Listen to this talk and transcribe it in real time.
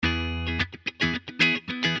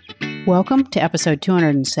Welcome to episode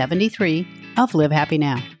 273 of Live Happy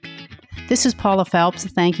Now. This is Paula Phelps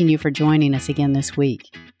thanking you for joining us again this week.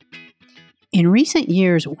 In recent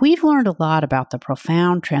years, we've learned a lot about the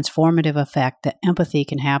profound transformative effect that empathy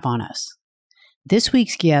can have on us. This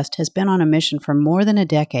week's guest has been on a mission for more than a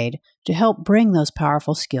decade to help bring those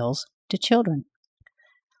powerful skills to children.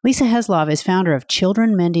 Lisa Heslov is founder of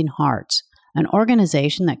Children Mending Hearts, an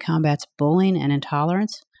organization that combats bullying and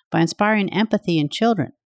intolerance by inspiring empathy in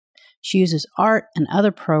children. She uses art and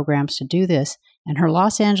other programs to do this, and her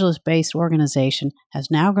Los Angeles-based organization has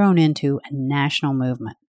now grown into a national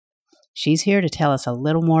movement. She's here to tell us a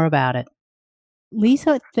little more about it.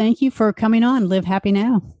 Lisa, thank you for coming on Live Happy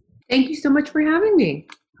Now. Thank you so much for having me.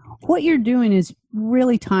 What you're doing is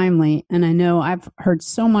really timely, and I know I've heard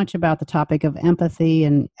so much about the topic of empathy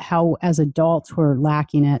and how as adults we're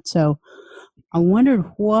lacking it. So I wondered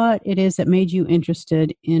what it is that made you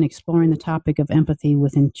interested in exploring the topic of empathy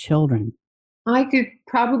within children. I could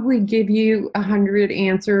probably give you 100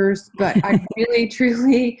 answers, but I really,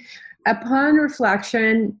 truly, upon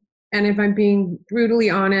reflection, and if I'm being brutally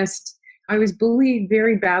honest, I was bullied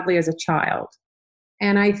very badly as a child.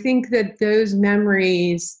 And I think that those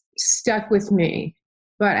memories stuck with me.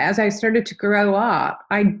 But as I started to grow up,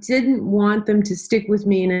 I didn't want them to stick with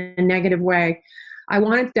me in a negative way. I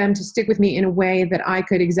wanted them to stick with me in a way that I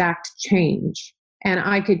could exact change and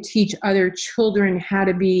I could teach other children how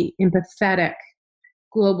to be empathetic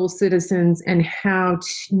global citizens and how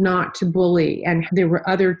not to bully. And there were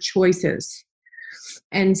other choices.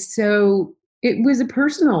 And so it was a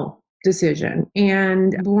personal decision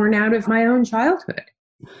and born out of my own childhood.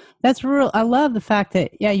 That's real. I love the fact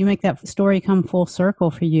that, you make that story come full circle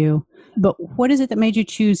for you. But what is it that made you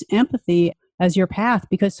choose empathy as your path?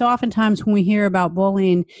 Because so oftentimes when we hear about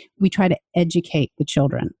bullying, we try to educate the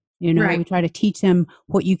children. Right. We try to teach them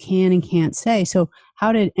what you can and can't say. So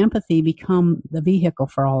how did empathy become the vehicle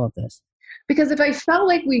for all of this? Because if I felt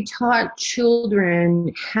like we taught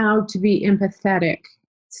children how to be empathetic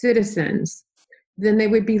citizens, then they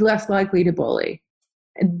would be less likely to bully.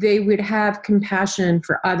 They would have compassion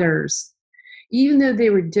for others, even though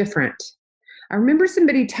they were different. I remember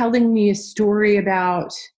somebody telling me a story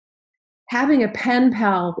about having a pen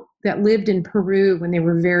pal that lived in Peru when they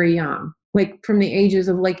were very young, like from the ages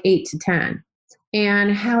of 8 to 10,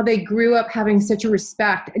 and how they grew up having such a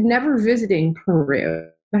respect, never visiting Peru,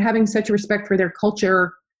 but having such a respect for their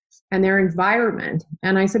culture and their environment.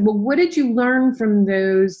 And I said, well, what did you learn from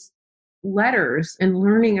those letters and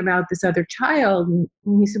learning about this other child? And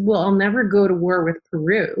he said, well, I'll never go to war with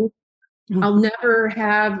Peru. I'll never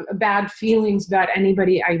have bad feelings about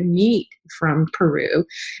anybody I meet from Peru.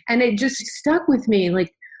 And it just stuck with me.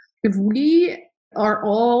 Like, if we are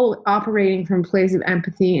all operating from a place of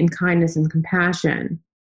empathy and kindness and compassion,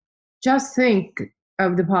 just think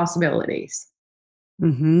of the possibilities.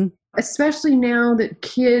 Mm-hmm. Especially now that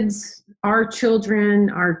kids, our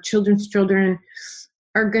children's children,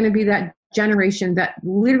 are going to be that generation that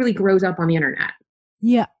literally grows up on the internet.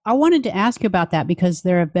 Yeah, I wanted to ask you about that because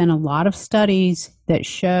there have been a lot of studies that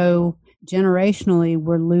show generationally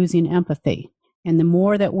we're losing empathy. And the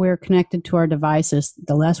more that we're connected to our devices,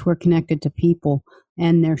 the less we're connected to people.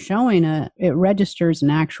 And they're showing it registers an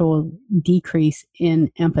actual decrease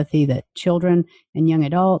in empathy that children and young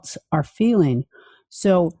adults are feeling.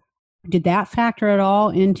 So did that factor at all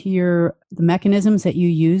into the mechanisms that you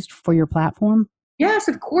used for your platform? Yes,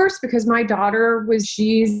 of course, because my daughter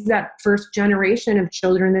she's that first generation of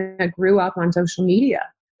children that grew up on social media.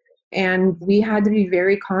 And we had to be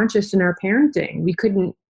very conscious in our parenting. We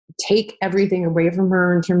couldn't take everything away from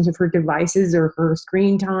her in terms of her devices or her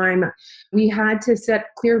screen time. We had to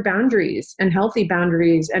set clear boundaries and healthy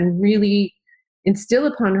boundaries and really instill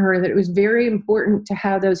upon her that it was very important to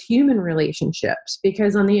have those human relationships,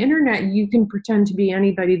 because on the internet, you can pretend to be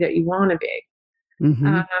anybody that you want to be.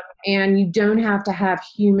 Mm-hmm. And you don't have to have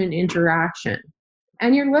human interaction,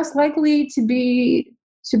 and you're less likely to be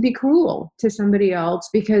cruel to somebody else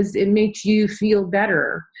because it makes you feel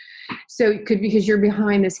better. So it could, because you're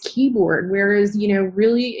behind this keyboard, whereas,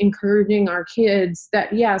 really encouraging our kids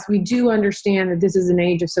that, yes, we do understand that this is an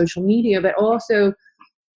age of social media, but also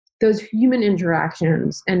those human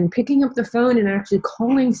interactions and picking up the phone and actually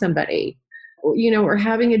calling somebody, or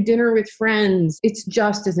having a dinner with friends, it's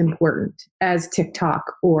just as important as TikTok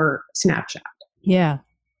or Snapchat. Yeah.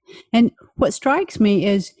 And what strikes me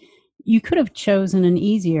is you could have chosen an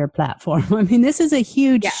easier platform. I mean, this is a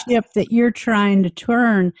huge ship that you're trying to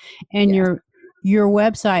turn, and your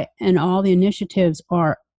website and all the initiatives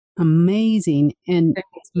are amazing and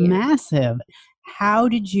massive. How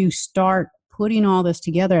did you start putting all this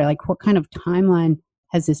together? Like, what kind of timeline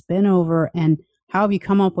has this been over, and How have you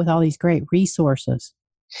come up with all these great resources?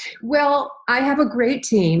 Well, I have a great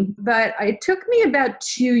team, but it took me about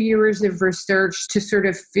 2 years of research to sort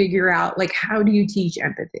of figure out, like, how do you teach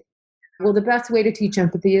empathy? Well, the best way to teach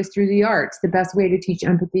empathy is through the arts. The best way to teach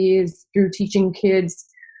empathy is through teaching kids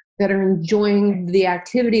that are enjoying the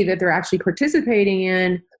activity that they're actually participating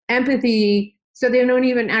in empathy, so they don't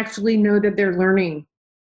even actually know that they're learning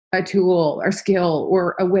a tool or skill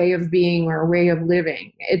or a way of being or a way of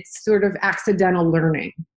living. It's sort of accidental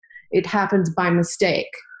learning. It happens by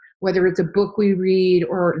mistake, whether it's a book we read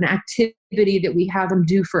or an activity that we have them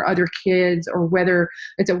do for other kids, or whether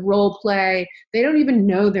it's a role play. They don't even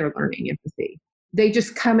know they're learning empathy. They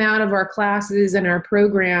just come out of our classes and our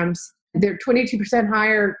programs. They're 22%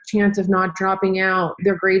 higher chance of not dropping out.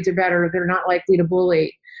 Their grades are better. They're not likely to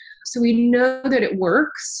bully. So we know that it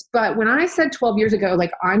works. But when I said 12 years ago,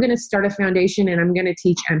 like, I'm going to start a foundation and I'm going to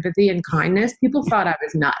teach empathy and kindness, people thought I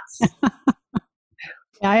was nuts.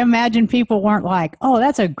 I imagine people weren't like, oh,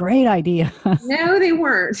 that's a great idea. No, they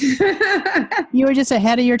weren't. You were just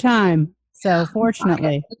ahead of your time. So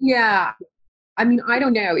fortunately. Yeah. I mean, I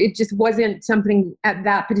don't know. It just wasn't something at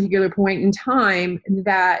that particular point in time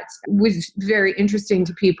that was very interesting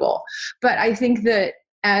to people. But I think that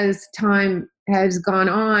as time has gone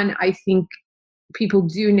on, I think people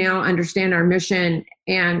do now understand our mission,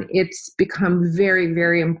 and it's become very,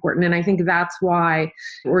 very important. And I think that's why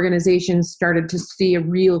organizations started to see a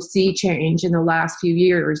real sea change in the last few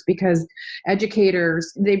years, because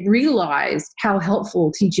educators, they realized how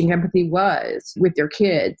helpful teaching empathy was with their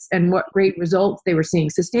kids and what great results they were seeing,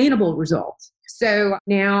 sustainable results. So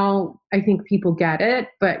now I think people get it.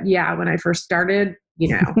 But yeah, when I first started,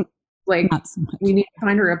 like, so we need to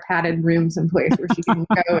find her a padded room someplace where she can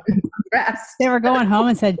go and rest. They were going home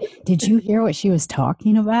and said, did you hear what she was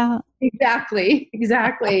talking about? Exactly.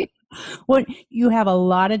 Well, you have a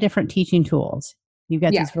lot of different teaching tools. You've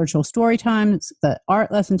got these virtual story times, the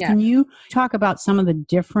art lessons. Can you talk about some of the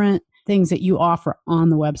different things that you offer on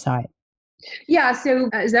the website? Yeah. So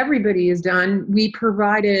as everybody has done, we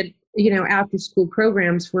provided, after school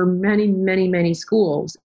programs for many, many, many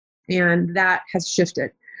schools, and that has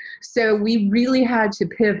shifted. So we really had to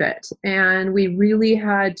pivot, and we really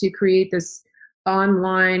had to create this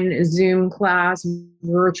online Zoom class,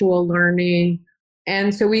 virtual learning.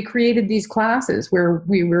 And so we created these classes where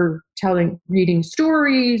we were reading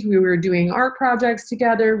stories, we were doing art projects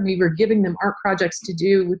together, we were giving them art projects to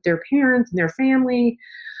do with their parents and their family.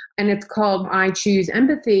 And it's called I Choose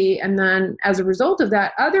Empathy. And then as a result of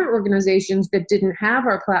that, other organizations that didn't have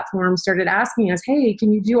our platform started asking us, hey,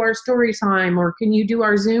 can you do our story time, or can you do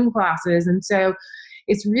our Zoom classes? And so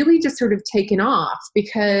it's really just sort of taken off,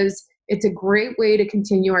 because it's a great way to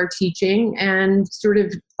continue our teaching and sort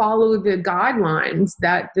of follow the guidelines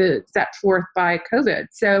that set forth by COVID.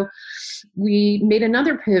 So we made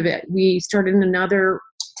another pivot. We started another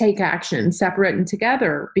Take Action, Separate and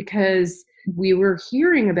Together, because we were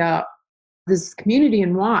hearing about this community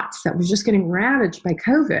in Watts that was just getting ravaged by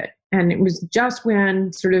COVID. And it was just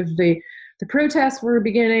when sort of the protests were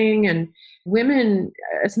beginning, and women,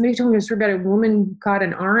 somebody told me a story about a woman got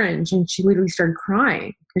an orange and she literally started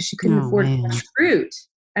crying because she couldn't afford fresh fruit.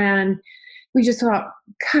 And we just thought,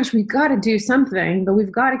 gosh, we've got to do something, but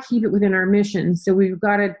we've got to keep it within our mission. So we've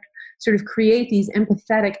got to sort of create these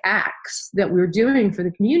empathetic acts that we're doing for the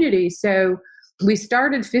community. So we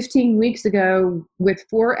started 15 weeks ago with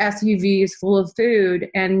 4 SUVs full of food,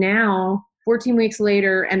 and now 14 weeks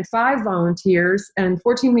later and 5 volunteers, and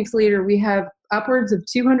 14 weeks later we have upwards of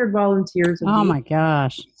 200 volunteers. Oh my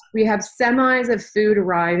gosh. We have semis of food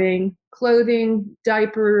arriving, clothing,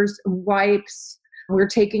 diapers, wipes. We're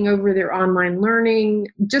taking over their online learning,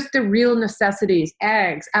 just the real necessities,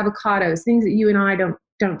 eggs, avocados, things that you and I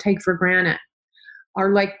don't take for granted are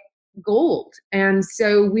like gold. And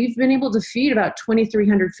so we've been able to feed about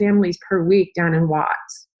 2,300 families per week down in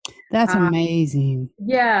Watts. That's amazing.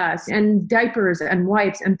 Yes. And diapers and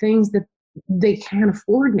wipes and things that they can't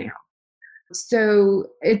afford now. So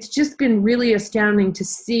it's just been really astounding to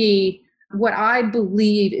see what I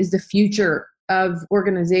believe is the future of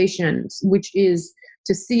organizations, which is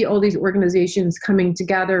to see all these organizations coming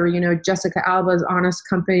together. Jessica Alba's Honest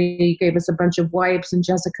Company gave us a bunch of wipes, and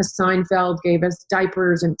Jessica Seinfeld gave us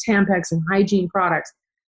diapers and Tampax and hygiene products.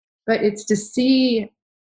 But it's to see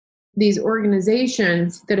these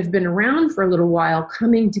organizations that have been around for a little while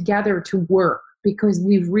coming together to work, because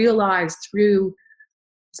we've realized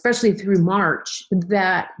especially through March,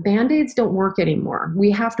 that Band-Aids don't work anymore. We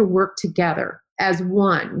have to work together as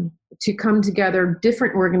one, to come together,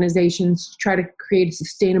 different organizations, to try to create a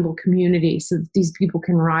sustainable community so that these people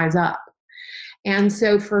can rise up. And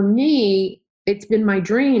so for me, It's been my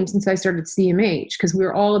dream since I started CMH because we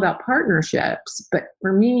were all about partnerships. But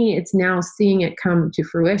for me, it's now seeing it come to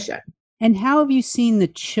fruition. And how have you seen the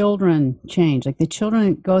children change? Like the children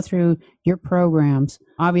that go through your programs,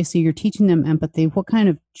 obviously you're teaching them empathy. What kind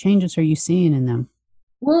of changes are you seeing in them?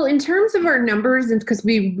 Well, in terms of our numbers, and because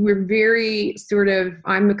we're very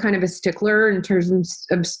I'm a kind of a stickler in terms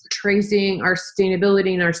of tracing our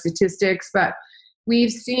sustainability and our statistics, but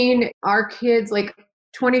we've seen our kids, like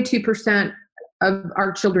 22% of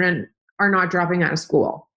our children are not dropping out of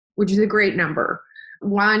school, which is a great number.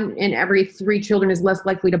 1 in every 3 children is less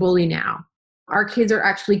likely to bully now. Our kids are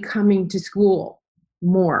actually coming to school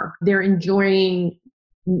more. They're enjoying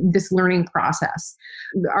this learning process.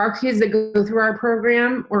 Our kids that go through our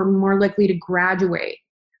program are more likely to graduate.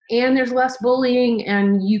 And there's less bullying,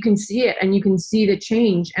 and you can see it, and you can see the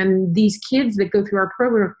change. And these kids that go through our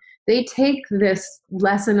program, they take this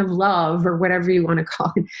lesson of love, or whatever you want to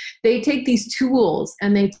call it. They take these tools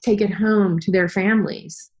and they take it home to their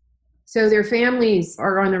families. So their families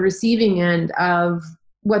are on the receiving end of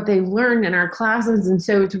what they've learned in our classes. And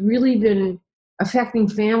so it's really been affecting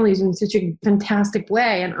families in such a fantastic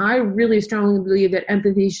way. And I really strongly believe that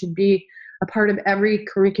empathy should be a part of every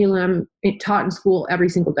curriculum taught in school every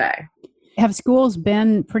single day. Have schools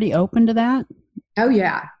been pretty open to that? Oh,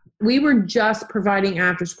 yeah. We were just providing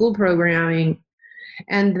after school programming.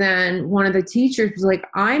 And then one of the teachers was like,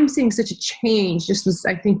 I'm seeing such a change. This was,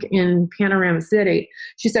 I think, in Panorama City.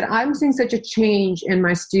 She said, I'm seeing such a change in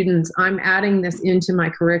my students. I'm adding this into my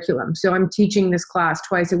curriculum. So I'm teaching this class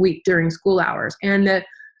twice a week during school hours. And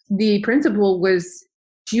the principal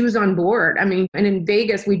she was on board. I mean, and in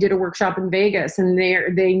Vegas, we did a workshop in Vegas, and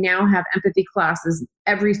they now have empathy classes.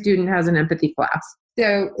 Every student has an empathy class.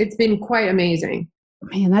 So it's been quite amazing.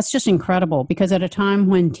 Man, that's just incredible, because at a time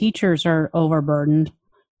when teachers are overburdened,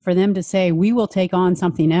 for them to say, we will take on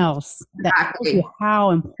something else, that tells you how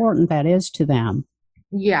important that is to them.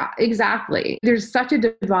 Yeah, exactly. There's such a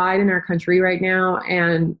divide in our country right now,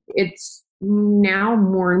 and it's now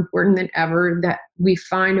more important than ever that we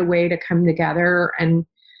find a way to come together and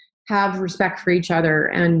have respect for each other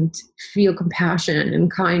and feel compassion and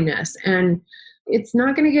kindness. And it's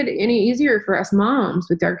not going to get any easier for us moms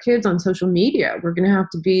with our kids on social media. We're going to have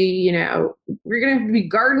to be, we're going to have to be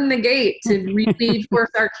guarding the gate to really force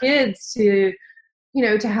our kids to,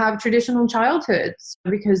 to have traditional childhoods,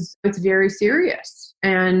 because it's very serious.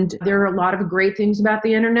 And there are a lot of great things about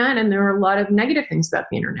the internet, and there are a lot of negative things about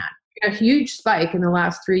the internet. A huge spike in the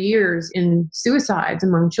last 3 years in suicides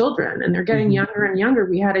among children, and they're getting younger and younger.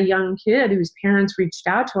 We had a young kid whose parents reached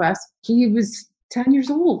out to us. He was 10 years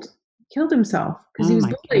old. Killed himself because he was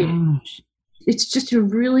bullied. Gosh. It's just a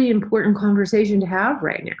really important conversation to have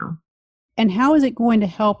right now. And how is it going to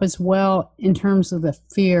help as well in terms of the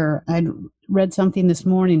fear? I read something this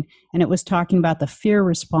morning, and it was talking about the fear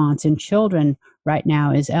response in children right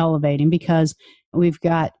now is elevating, because we've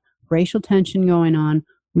got racial tension going on.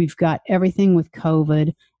 We've got everything with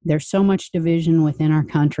COVID. There's so much division within our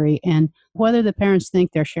country. And whether the parents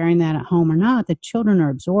think they're sharing that at home or not, the children are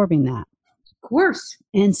absorbing that. Of course.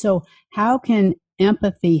 And so how can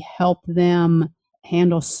empathy help them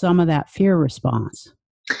handle some of that fear response?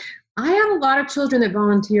 I have a lot of children that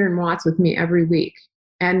volunteer in Watts with me every week.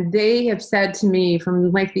 And they have said to me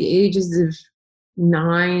from like the ages of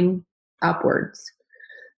 9 upwards,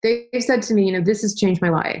 they've said to me, this has changed my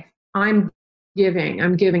life. I'm giving.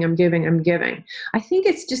 I think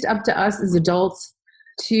it's just up to us as adults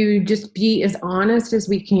to just be as honest as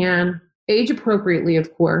we can, age appropriately,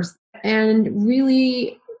 of course, and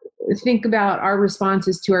really think about our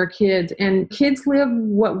responses to our kids. And kids live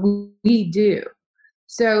what we do.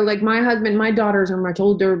 So like my husband, my daughters are much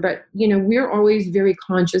older, but we're always very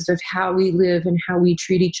conscious of how we live and how we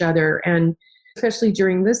treat each other. And especially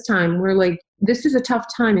during this time, we're like, this is a tough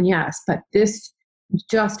time. And yes, but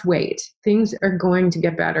just wait. Things are going to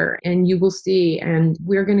get better, and you will see, and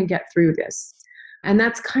we're going to get through this. And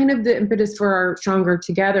that's kind of the impetus for our Stronger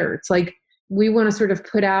Together. It's like, we want to sort of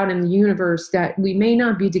put out in the universe that we may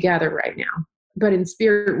not be together right now, but in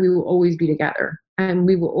spirit, we will always be together, and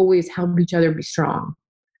we will always help each other be strong.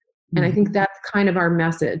 And I think that's kind of our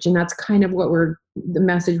message. And that's kind of the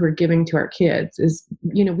message we're giving to our kids is,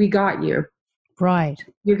 we got you. Right.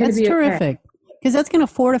 You're going to be terrific. Because that's going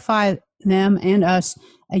to fortify them and us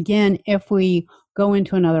again if we go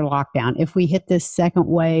into another lockdown, if we hit this second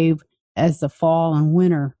wave as the fall and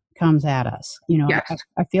winter comes at us. Yes.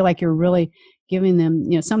 I feel like you're really giving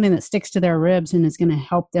them, something that sticks to their ribs and is going to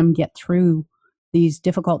help them get through these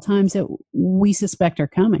difficult times that we suspect are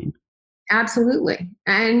coming. Absolutely.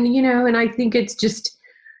 And, and I think it's just,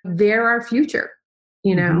 they're our future.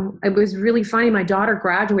 You know, It was really funny. My daughter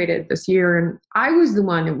graduated this year and I was the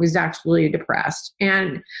one that was actually depressed.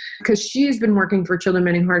 And because she's been working for Children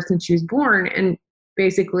Mending Hearts since she was born and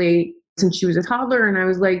basically since she was a toddler. And I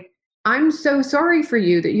was like, I'm so sorry for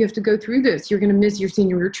you that you have to go through this. You're going to miss your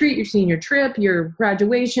senior retreat, your senior trip, your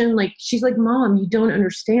graduation. Like, she's like, Mom, you don't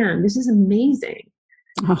understand. This is amazing.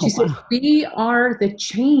 She said, we are the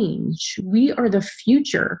change. We are the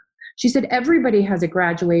future. She said, everybody has a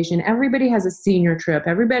graduation. Everybody has a senior trip.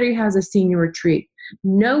 Everybody has a senior retreat.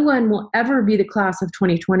 No one will ever be the class of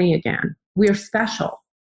 2020 again. We're special.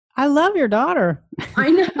 I love your daughter. I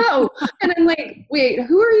know. And I'm like, wait,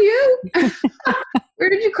 who are you? Where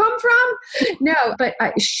did you come from? No, but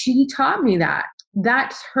she taught me that.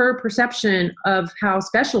 That's her perception of how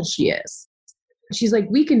special she is. She's like,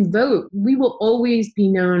 we can vote. We will always be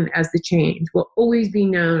known as the change. We'll always be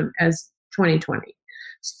known as 2020.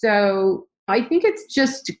 So I think it's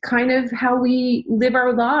just kind of how we live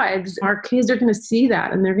our lives. Our kids are going to see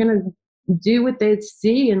that and they're going to do what they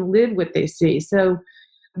see and live what they see. So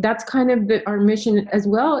that's kind of our mission as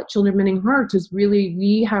well at Children Mending Hearts, is really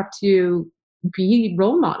we have to be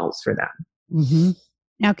role models for them. Mm-hmm.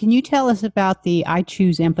 Now, can you tell us about the I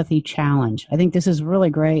Choose Empathy Challenge? I think this is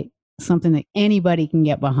really great, something that anybody can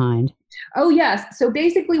get behind. Oh, yes. So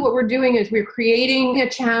basically what we're doing is we're creating a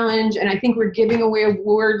challenge, and I think we're giving away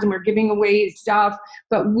awards and we're giving away stuff,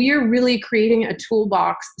 but we're really creating a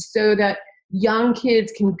toolbox so that young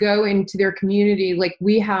kids can go into their community like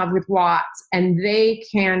we have with Watts, and they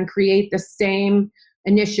can create the same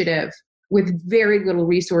initiative with very little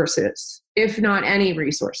resources, if not any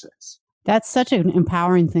resources. That's such an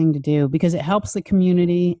empowering thing to do because it helps the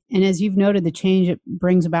community. And as you've noted, the change it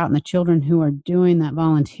brings about in the children who are doing that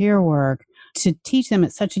volunteer work, to teach them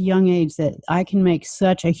at such a young age that I can make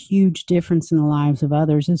such a huge difference in the lives of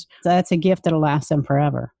others, that's a gift that'll last them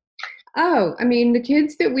forever. Oh, I mean, the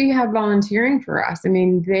kids that we have volunteering for us, I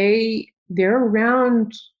mean, they're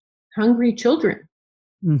around hungry children.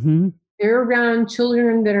 Mm-hmm. They're around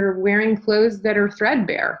children that are wearing clothes that are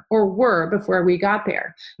threadbare, or were before we got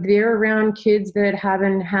there. They're around kids that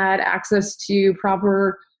haven't had access to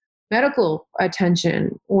proper medical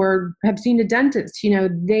attention or have seen a dentist. You know,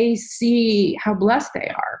 they see how blessed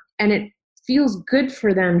they are, and it feels good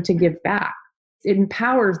for them to give back. It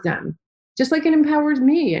empowers them, just like it empowers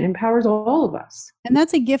me and empowers all of us. And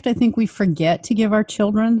that's a gift I think we forget to give our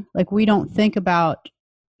children. Like, we don't think about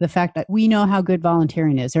the fact that we know how good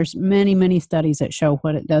volunteering is. There's many, many studies that show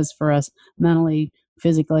what it does for us mentally,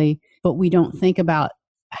 physically, but we don't think about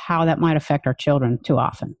how that might affect our children too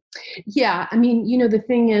often. Yeah. I mean, you know, the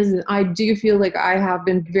thing is, I do feel like I have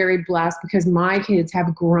been very blessed because my kids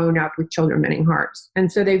have grown up with Children Mending Hearts.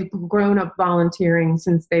 And so they've grown up volunteering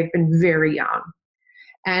since they've been very young.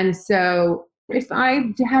 And so if I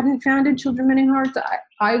hadn't founded Children Mending Hearts,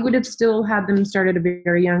 I would have still had them start at a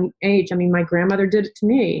very young age. I mean, my grandmother did it to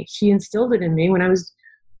me. She instilled it in me when I was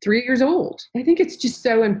 3 years old. I think it's just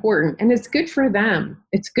so important. And it's good for them.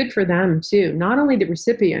 It's good for them too. Not only the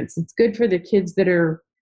recipients, it's good for the kids that are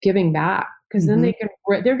giving back, because then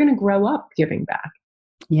they're going to grow up giving back.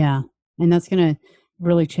 Yeah. And that's going to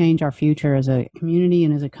really change our future as a community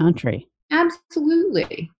and as a country.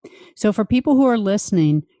 Absolutely. So for people who are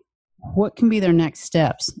listening, what can be their next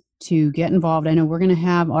steps to get involved? I know we're going to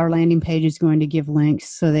have our landing page is going to give links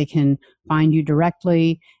so they can find you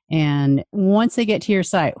directly. And once they get to your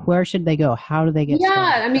site, where should they go? How do they get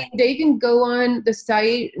started? I mean, they can go on the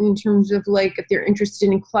site in terms of like if they're interested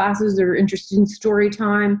in classes or interested in story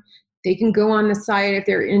time. They can go on the site if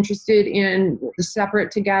they're interested in the Separate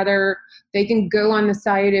Together. They can go on the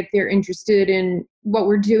site if they're interested in what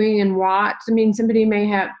we're doing in Watts. I mean, somebody may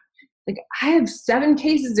have, like, I have 7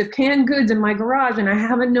 cases of canned goods in my garage and I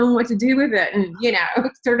haven't known what to do with it. And, you know,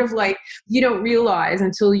 it's sort of like you don't realize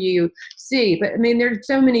until you see. But I mean, there's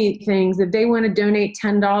so many things. If they want to donate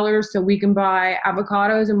 $10 so we can buy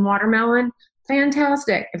avocados and watermelon,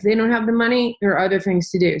 fantastic. If they don't have the money, there are other things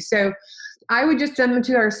to do. So I would just send them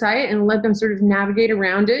to our site and let them sort of navigate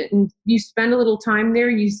around it. And you spend a little time there,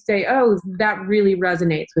 you say, oh, that really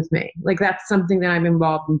resonates with me. Like, that's something that I'm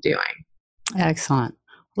involved in doing. Excellent.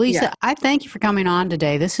 Lisa, I thank you for coming on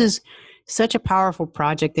today. This is such a powerful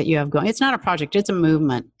project that you have going. It's not a project, it's a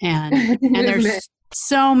movement. And there's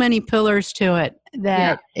so many pillars to it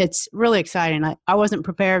that it's really exciting. I wasn't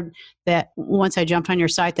prepared that once I jumped on your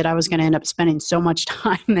site that I was going to end up spending so much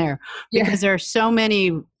time there because there are so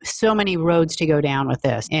many roads to go down with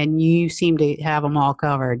this, and you seem to have them all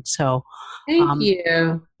covered. So thank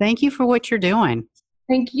you. Thank you for what you're doing.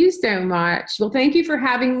 Thank you so much. Well, thank you for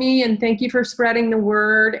having me, and thank you for spreading the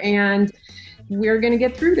word, and we're going to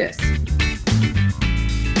get through this.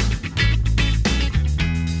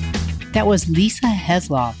 That was Lisa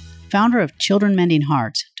Hesloff, founder of Children Mending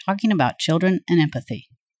Hearts, talking about children and empathy.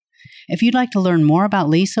 If you'd like to learn more about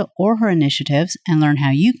Lisa or her initiatives and learn how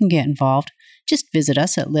you can get involved, just visit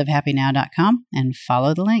us at livehappynow.com and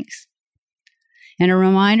follow the links. And a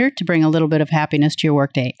reminder to bring a little bit of happiness to your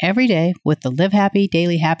workday every day with the Live Happy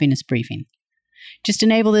Daily Happiness Briefing. Just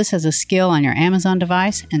enable this as a skill on your Amazon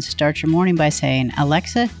device and start your morning by saying,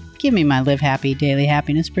 "Alexa, give me my Live Happy Daily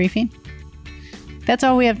Happiness Briefing." That's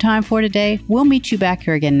all we have time for today. We'll meet you back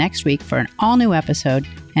here again next week for an all-new episode.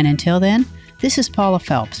 And until then, this is Paula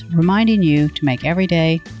Phelps reminding you to make every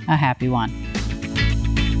day a happy one.